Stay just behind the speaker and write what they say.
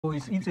Oh,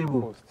 it's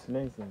eatable.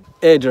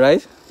 Edge,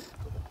 right?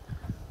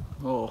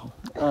 Oh.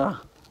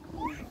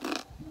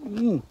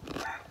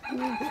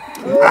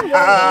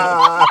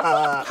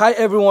 Hi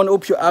everyone,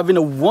 hope you're having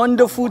a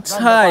wonderful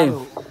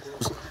time.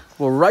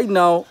 But right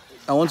now,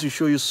 I want to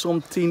show you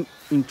something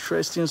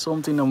interesting,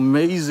 something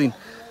amazing.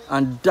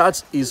 And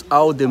that is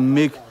how they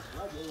make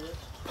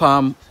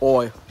palm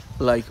oil.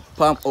 Like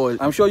palm oil.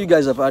 I'm sure you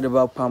guys have heard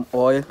about palm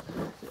oil.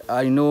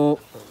 I know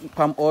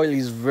palm oil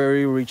is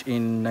very rich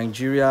in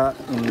Nigeria,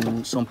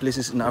 in some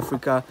places in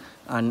Africa,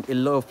 and a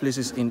lot of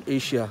places in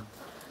Asia.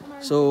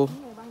 So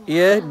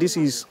here, this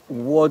is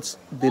what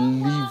they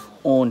live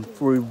on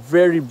for a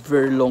very,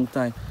 very long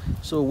time.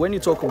 So when you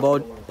talk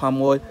about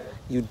palm oil,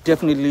 you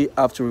definitely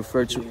have to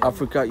refer to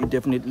Africa. You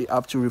definitely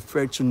have to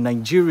refer to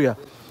Nigeria.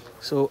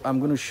 So I'm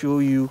going to show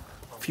you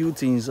a few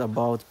things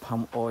about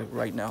palm oil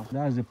right now.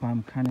 That's the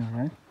palm kernel,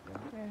 right?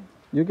 Yeah.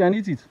 You can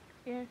eat it?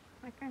 Yeah,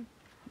 I can.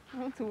 I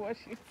want to wash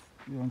it.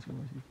 You want to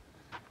wash it?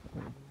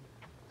 Okay.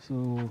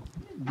 So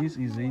this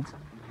is it,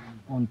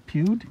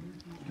 unpeeled.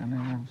 And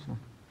then also,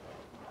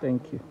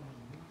 thank you.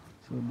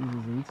 So this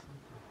is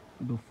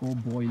it before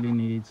boiling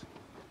it.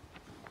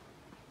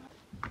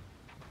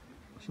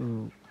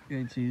 So here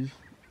it is.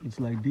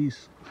 It's like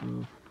this.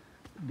 So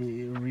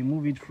they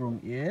remove it from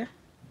here,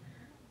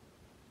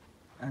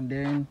 and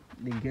then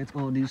they get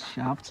all these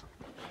shafts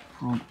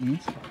from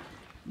it.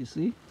 You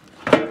see?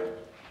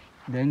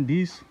 Then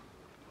this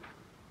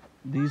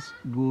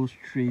goes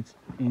straight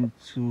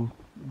into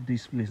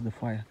this place, the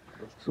fire.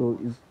 So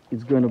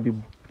it's going to be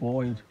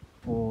boiled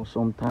for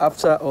some time.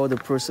 After all the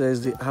process,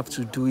 they have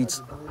to do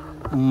it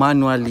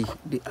manually.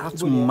 They have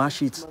to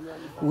mash it,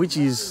 which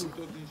is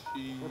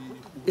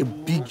a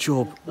big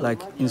job,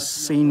 like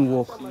insane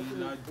work.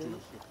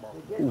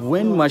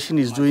 When machine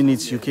is doing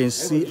it, you can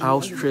see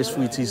how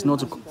stressful it is, not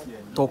to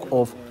talk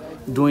of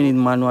doing it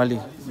manually.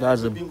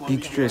 That's a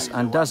big stress,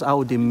 and that's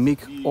how they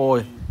make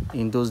oil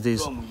in those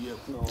days.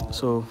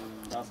 So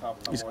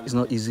it's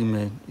not easy,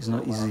 man. It's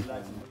not easy.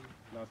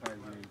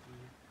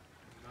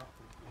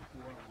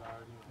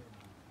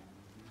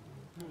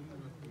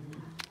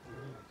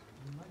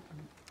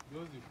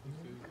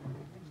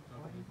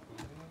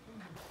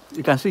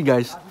 You can see,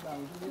 guys,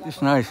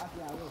 it's nice.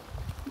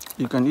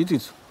 You can eat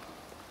it,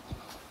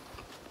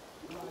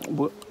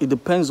 but it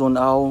depends on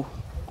how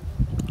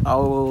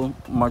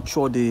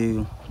mature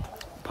the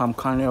palm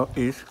kernel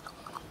is,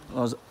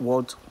 as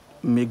what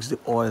makes the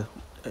oil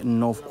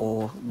enough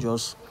or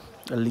just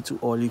a little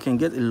oil. You can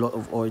get a lot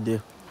of oil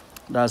there,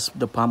 that's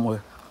the palm oil,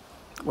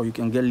 or you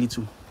can get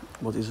little,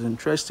 but it's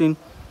interesting.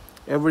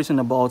 Everything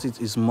about it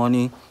is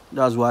money.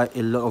 That's why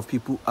a lot of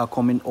people are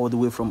coming all the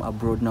way from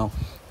abroad now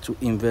to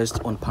invest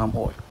on palm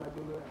oil.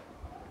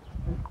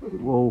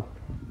 Whoa.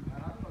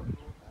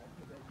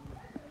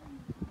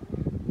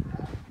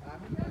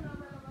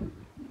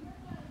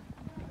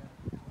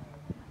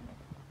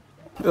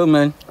 Oh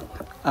man,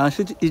 I'm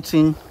still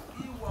eating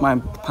my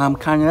palm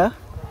kernel,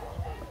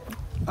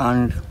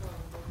 and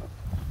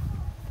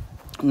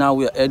now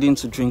we are heading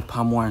to drink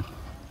palm wine.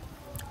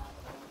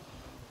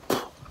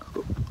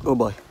 Oh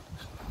boy.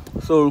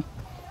 So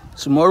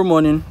tomorrow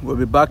morning we'll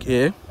be back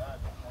here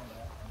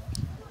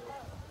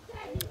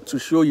to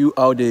show you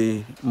how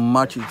they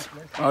match it,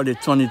 how they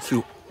turn it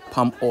to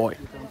palm oil.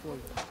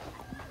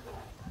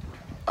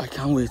 I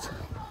can't wait.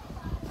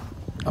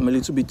 I'm a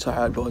little bit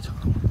tired, but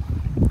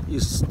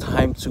it's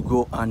time to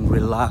go and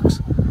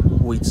relax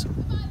with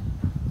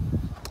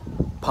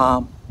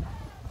palm.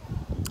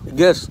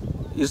 Yes,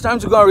 it's time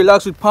to go and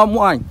relax with palm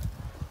wine.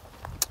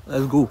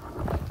 Let's go.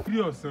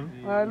 This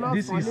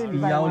is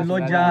Imakun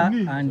Oja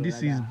and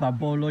this is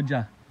Baba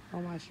Oloja.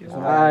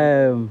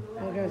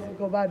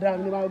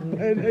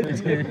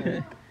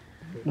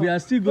 We are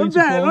still going to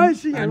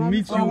come and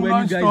meet you when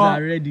you guys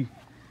are ready.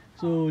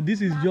 So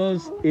this is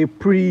just a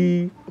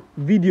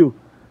pre-video.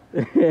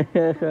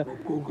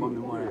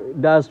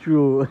 That's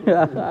true.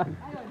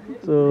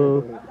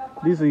 So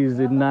this is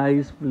a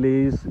nice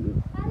place.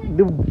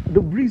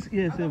 The breeze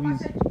here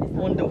is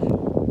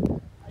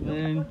wonderful.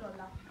 Man,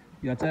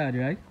 you are tired,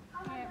 right?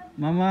 Yeah.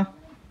 Mama,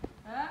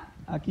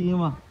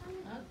 Akiyama,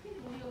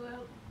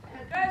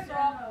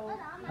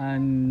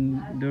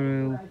 and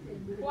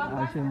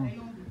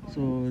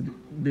so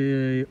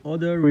the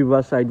other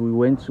riverside we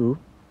went to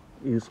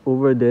is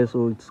over there,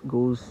 so it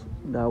goes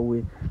that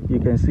way. You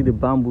can see the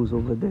bamboos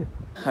over there.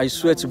 I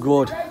swear to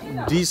God,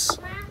 these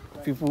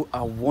people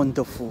are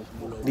wonderful.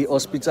 The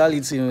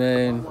hospitality,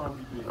 man,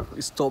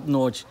 is top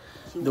notch.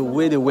 The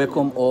way they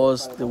welcome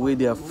us, the way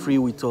they are free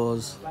with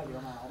us.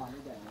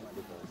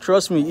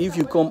 Trust me, if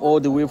you come all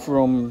the way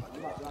from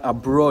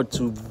abroad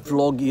to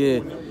vlog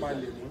here,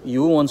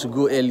 you won't want to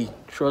go early.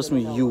 Trust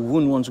me, you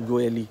won't want to go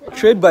early.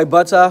 Trade by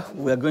barter,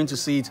 we are going to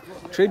see it.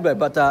 Trade by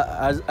barter,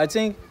 I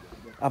think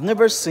I've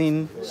never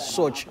seen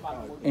such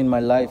in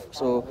my life.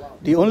 So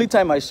the only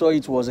time I saw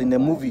it was in the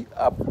movie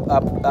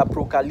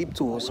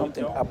Apocalypto or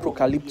something.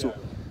 Apocalypto.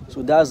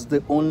 So that's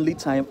the only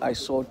time I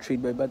saw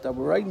trade by barter.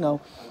 But right now,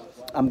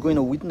 I'm going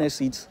to witness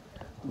it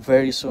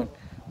very soon,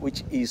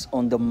 which is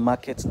on the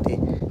market day.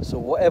 So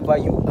whatever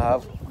you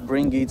have,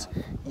 bring it,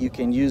 you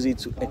can use it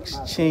to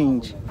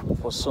exchange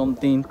for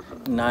something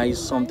nice,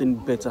 something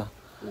better.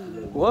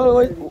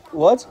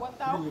 What?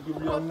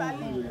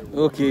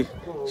 Okay,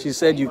 she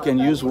said you can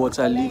use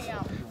water leaf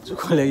to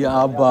collect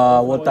yam,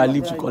 water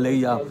leaf to collect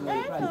yam.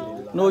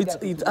 No,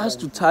 it has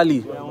to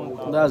tally.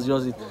 That's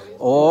just it.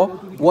 Or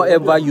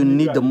whatever you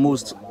need the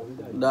most,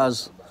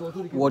 that's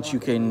what you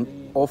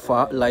can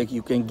offer. Like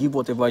you can give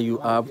whatever you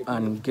have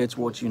and get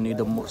what you need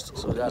the most.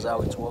 So that's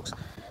how it works.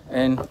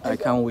 And I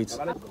can't wait.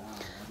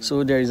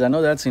 So there is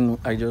another thing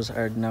I just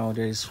heard now.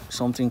 There is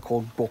something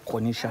called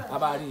coronation.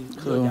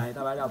 So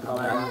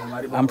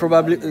I'm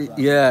probably,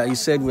 he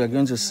said we are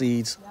going to see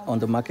it on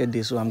the market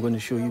day. So I'm going to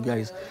show you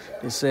guys.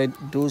 They said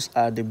those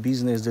are the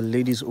business the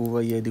ladies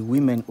over here, the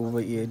women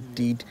over here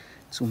did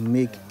to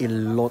make a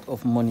lot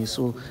of money.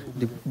 So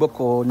the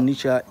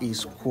coronation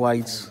is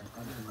quite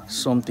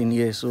something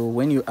here. So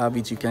when you have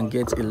it, you can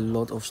get a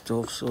lot of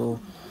stuff. So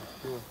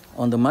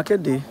on the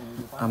market day,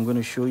 I'm going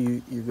to show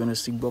you. You're going to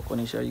see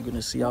coronation. You're going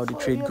to see how the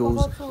trade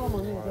goes.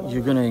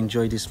 You're going to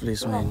enjoy this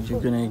place, man.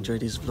 You're going to enjoy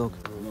this vlog.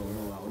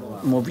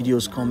 More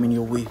videos coming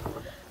your way.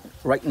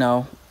 Right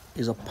now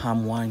is a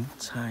palm wine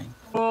time.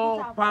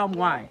 Raw palm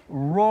wine.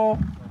 Raw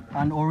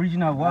and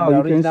original. Wow,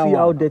 you can see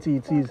how dirty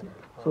it is.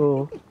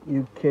 So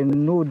you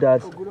can know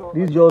that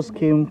this just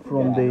came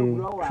from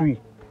the tree.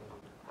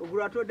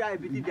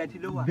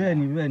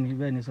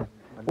 Very, sir.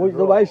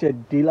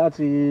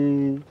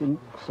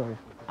 Sorry.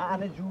 Oh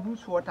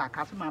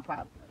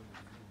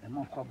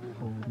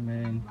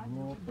man,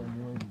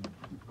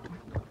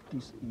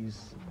 this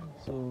is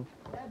so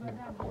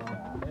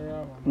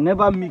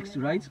never mixed,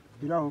 right?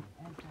 Wow.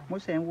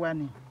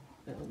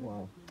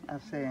 Wow.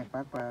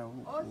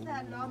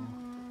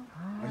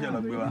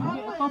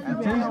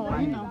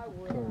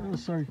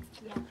 Sorry.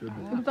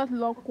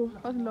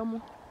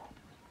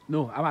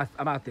 No, I'm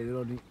about to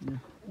tell you.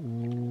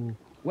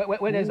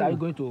 When else are you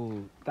going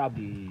to tap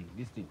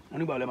this thing?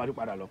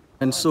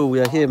 And so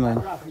we are here,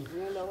 man.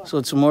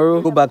 So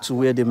tomorrow, go back to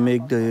where they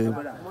make the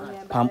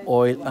palm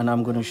oil, and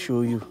I'm going to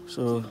show you.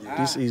 So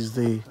this is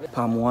the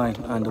palm wine,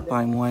 and the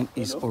palm wine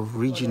is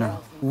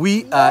original.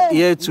 We are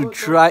here to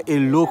try a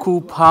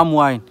local palm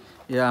wine.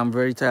 Yeah, I'm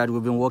very tired.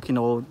 We've been working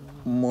all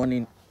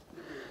morning.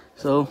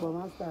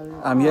 So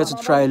I'm here to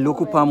try a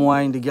local palm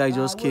wine. The guy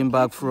just came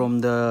back from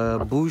the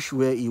bush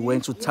where he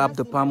went to tap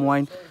the palm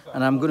wine,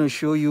 and I'm going to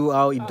show you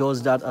how he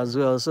does that as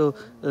well. So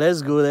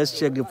let's go, let's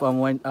check the palm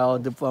wine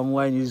out. The palm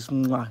wine is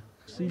mwah.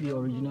 See the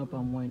original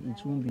palm wine,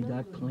 it won't be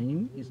that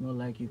clean. It's not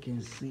like you can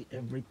see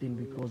everything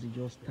because you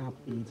just tap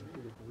it,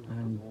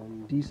 and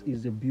this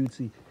is the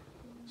beauty.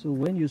 So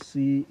when you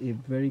see a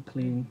very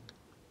clean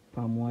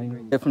palm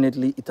wine,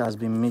 definitely it has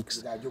been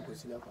mixed.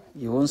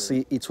 You won't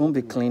see, it won't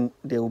be clean.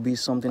 There will be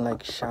something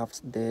like shafts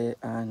there,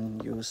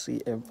 and you'll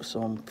see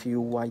some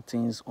few white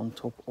things on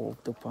top of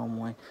the palm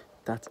wine.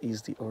 That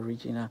is the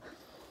original.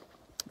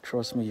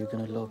 Trust me, you're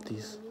gonna love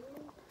this,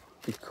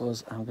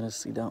 because I'm gonna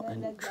sit down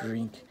and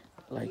drink.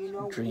 Like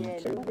drink.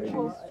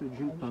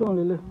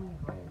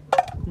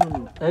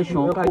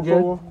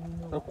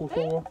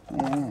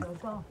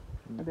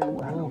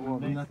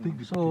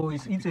 So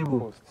it's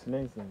eatable.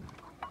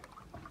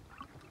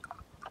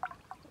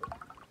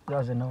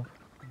 That's enough.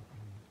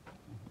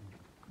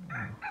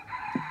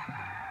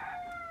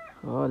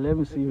 Oh, let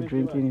me see you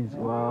drinking it.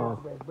 Wow.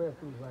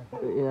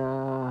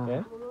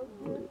 Yeah.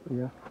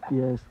 Yeah.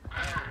 Yes.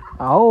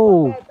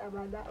 Oh.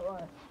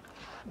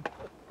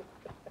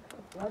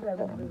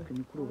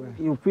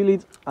 You peel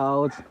it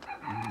out.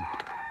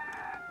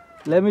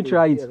 Let me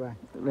try it.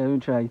 Let me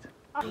try it.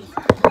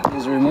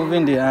 He's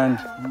removing the hand.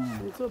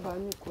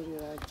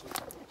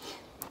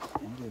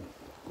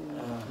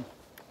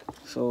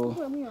 So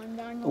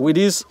with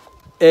this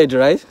edge,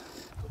 right?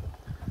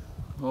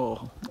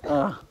 Oh.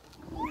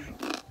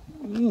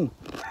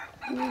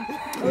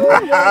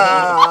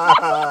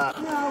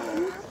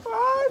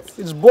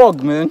 It's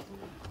bug, man.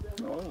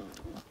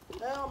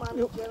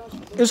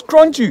 It's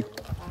crunchy.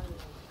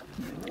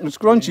 It's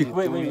crunchy.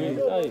 Wait.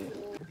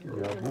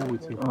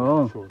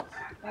 Oh.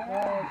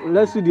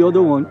 Let's see the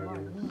other one.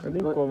 Can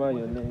you cover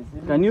your legs?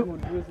 Can you?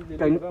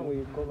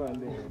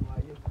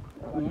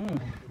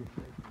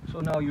 So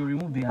now you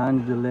remove the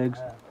hand, the legs,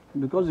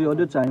 because the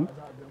other time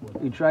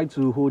he tried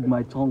to hold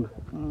my tongue.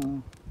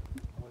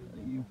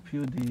 You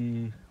peel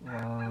the.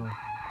 Wow.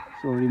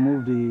 So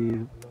remove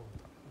the.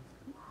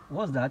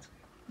 What's that?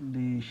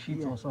 The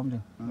sheet or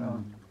something.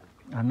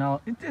 And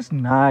now it is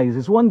nice.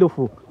 It's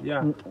wonderful.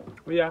 Yeah.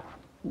 Yeah.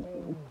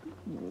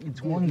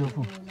 It's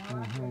wonderful.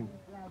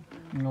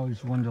 No,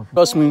 it's wonderful.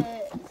 Trust me,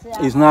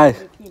 it's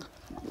nice.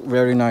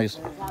 Very nice.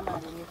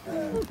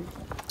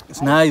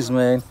 It's nice,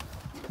 man.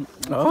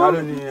 Oh.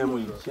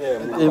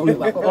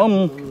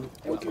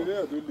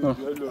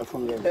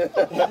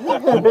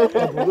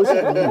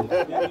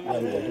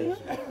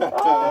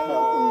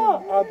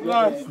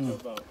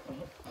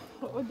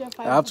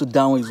 I have to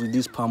down it with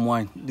this palm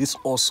wine. This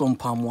awesome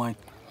palm wine.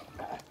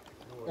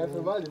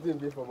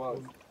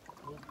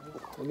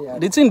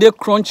 The thing they're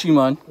crunchy,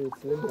 man.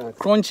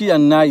 Crunchy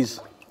and nice.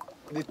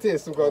 The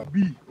taste got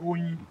be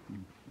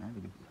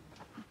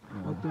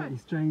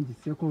is trying the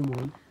second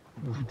one.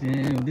 Oh,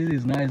 damn, this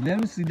is nice.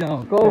 Let me sit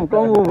down. Come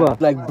over.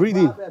 Like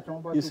breathing.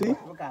 You see?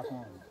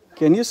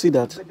 Can you see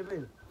that?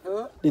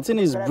 The thing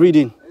is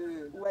breathing.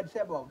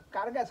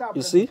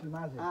 You see?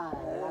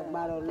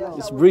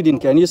 It's breathing.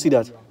 Can you see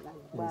that?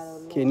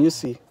 Yes. Can you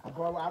see?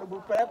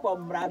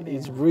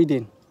 It's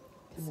breathing.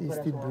 It's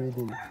still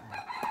breathing.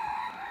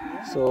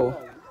 So,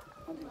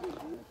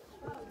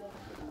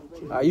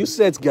 are you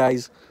set,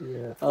 guys?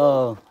 Yeah.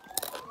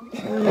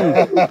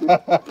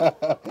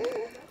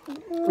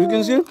 You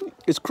can see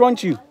it's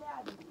crunchy.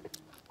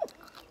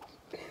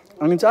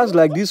 And it has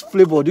like this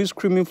flavor, this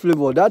creamy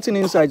flavor. That thing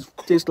inside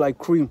tastes like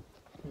cream.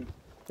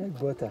 Like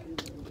butter.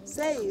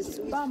 Say it's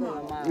sweet for your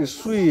mouth. It's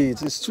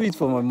sweet. It's sweet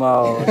for my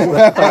mouth.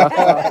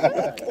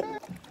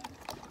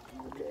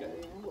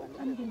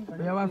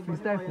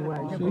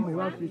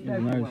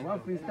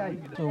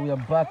 So we are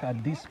back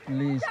at this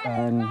place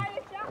and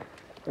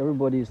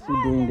everybody is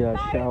still doing their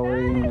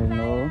showering and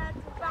all.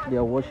 They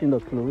are washing the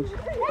clothes.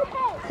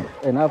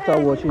 And after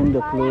washing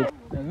the clothes,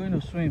 they're going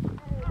to swim.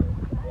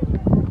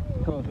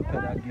 Oh, look at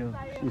that girl.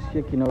 She's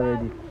shaking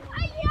already.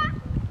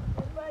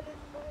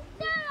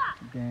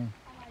 Dang.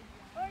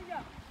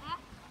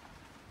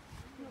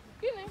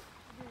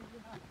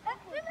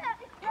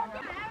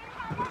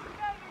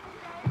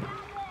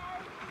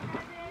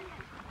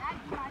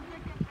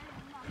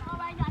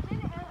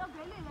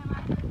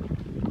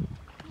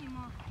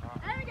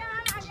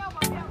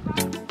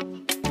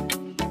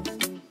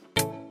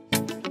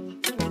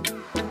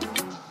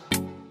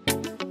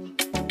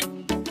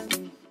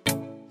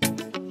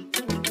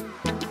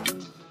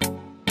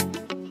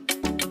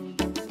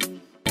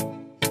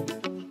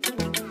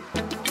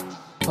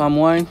 Palm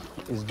wine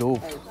is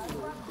dope.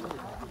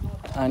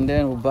 And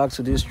then we're back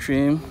to this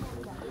stream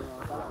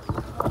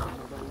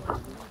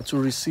to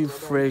receive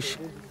fresh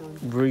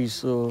breeze.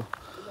 So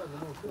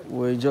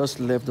we just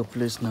left the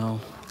place now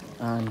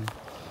and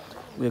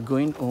we're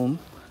going home.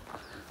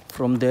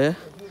 From there,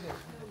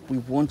 we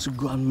want to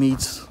go and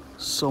meet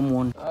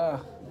someone.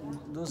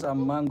 Those are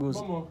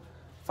mangoes.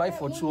 5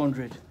 for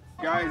 200.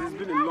 Guys, it's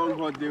been a long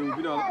hot day. We've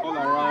been all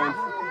around.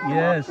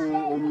 Yes.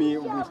 Imakun Omi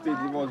Tour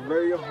Ep4. It was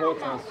very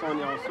hot and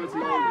sunny. I was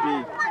sweating all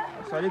day.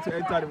 So I need to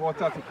enter the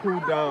water to cool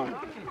down.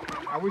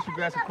 I wish you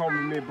guys could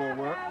come with me, but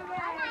well.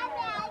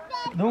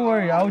 Don't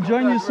worry, I'll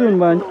join you soon,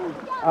 man.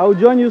 I'll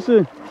join you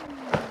soon.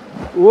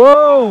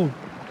 Whoa!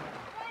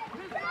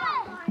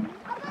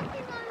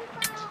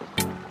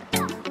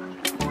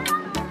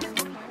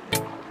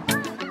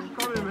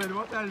 Come in, man. The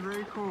water is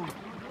very cool.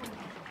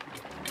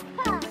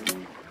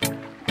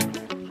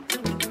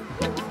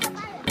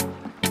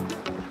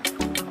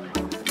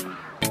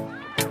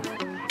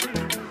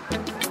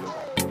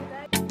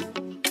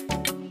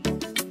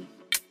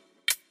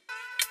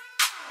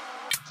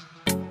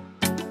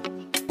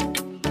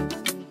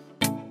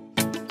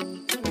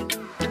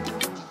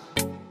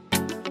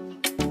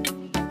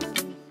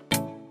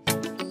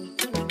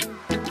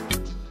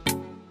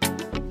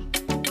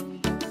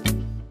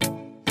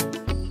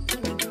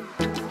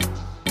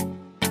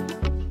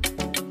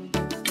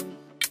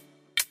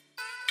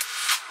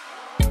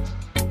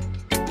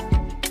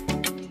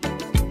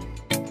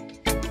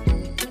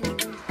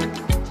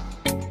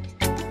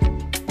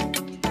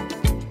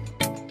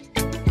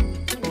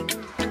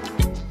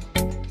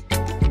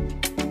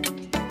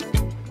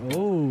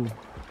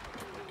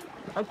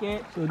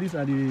 Okay. So these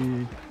are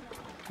the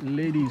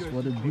ladies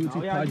for the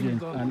beauty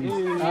pageant and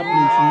it's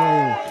happening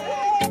tomorrow.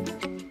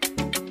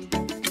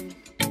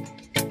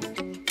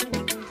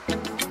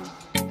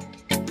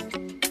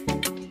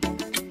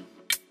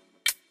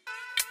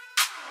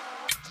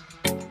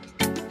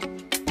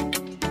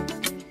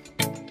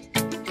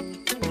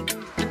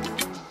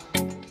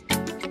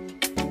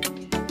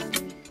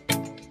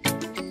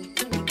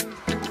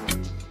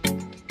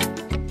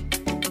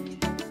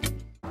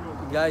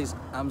 Guys,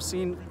 I'm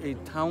seeing a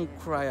town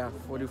crier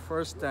for the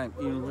first time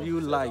in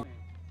real life.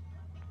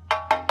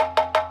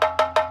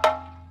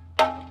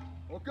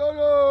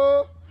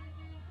 Okooro,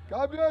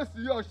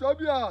 Kábíyèsí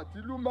Ọ̀ṣọ́bíà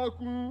tìlú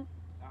Imakun,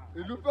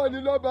 ìlú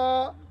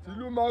Fẹ́nilọ́ba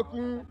tìlú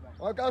Imakun,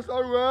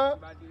 ọ̀kásọ̀rọ̀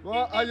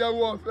wọn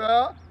àyẹ̀wò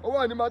ọ̀fẹ́, ó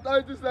wà ní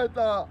maternity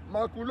center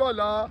Imakun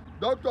lọ́la,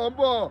 dókítà ń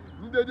bọ̀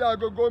ní dédé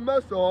agogo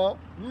 9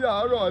 ní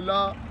àárọ̀ ọ̀la,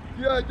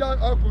 kí ẹ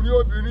jáde ọkùnrin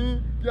obìnrin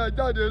kí ẹ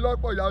jáde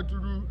lọ́pọ̀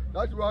yanturu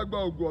láti wá gba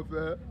ògùn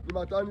ọ̀fẹ́ ní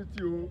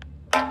maternity o.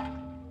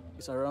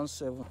 It's around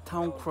 7.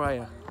 Town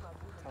crier.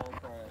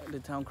 The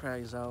town crier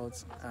is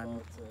out and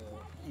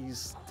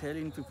he's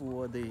telling people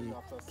what the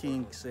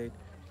king said.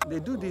 They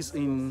do this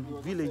in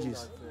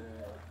villages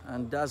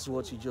and that's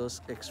what you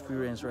just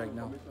experienced right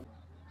now.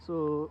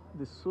 So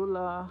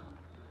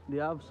they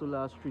have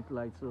solar street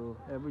lights, so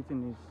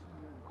everything is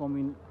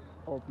coming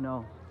up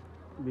now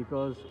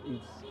because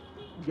it's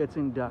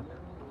getting dark.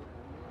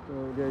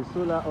 So there is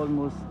solar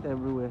almost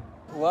everywhere.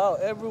 Wow,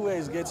 everywhere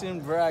is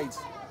getting bright.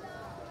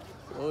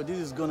 Oh, this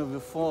is gonna be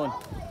fun.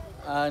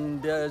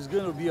 And there's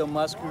gonna be a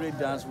masquerade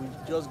dance. We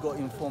just got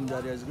informed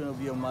that there's gonna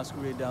be a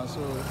masquerade dance.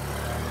 So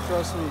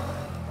trust me,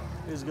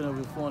 it's gonna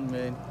be fun,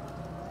 man.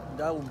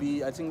 that will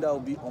be, I think that will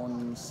be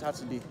on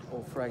Saturday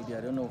or Friday.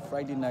 I don't know,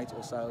 Friday night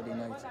or Saturday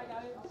night.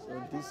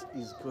 So this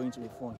is going to be fun.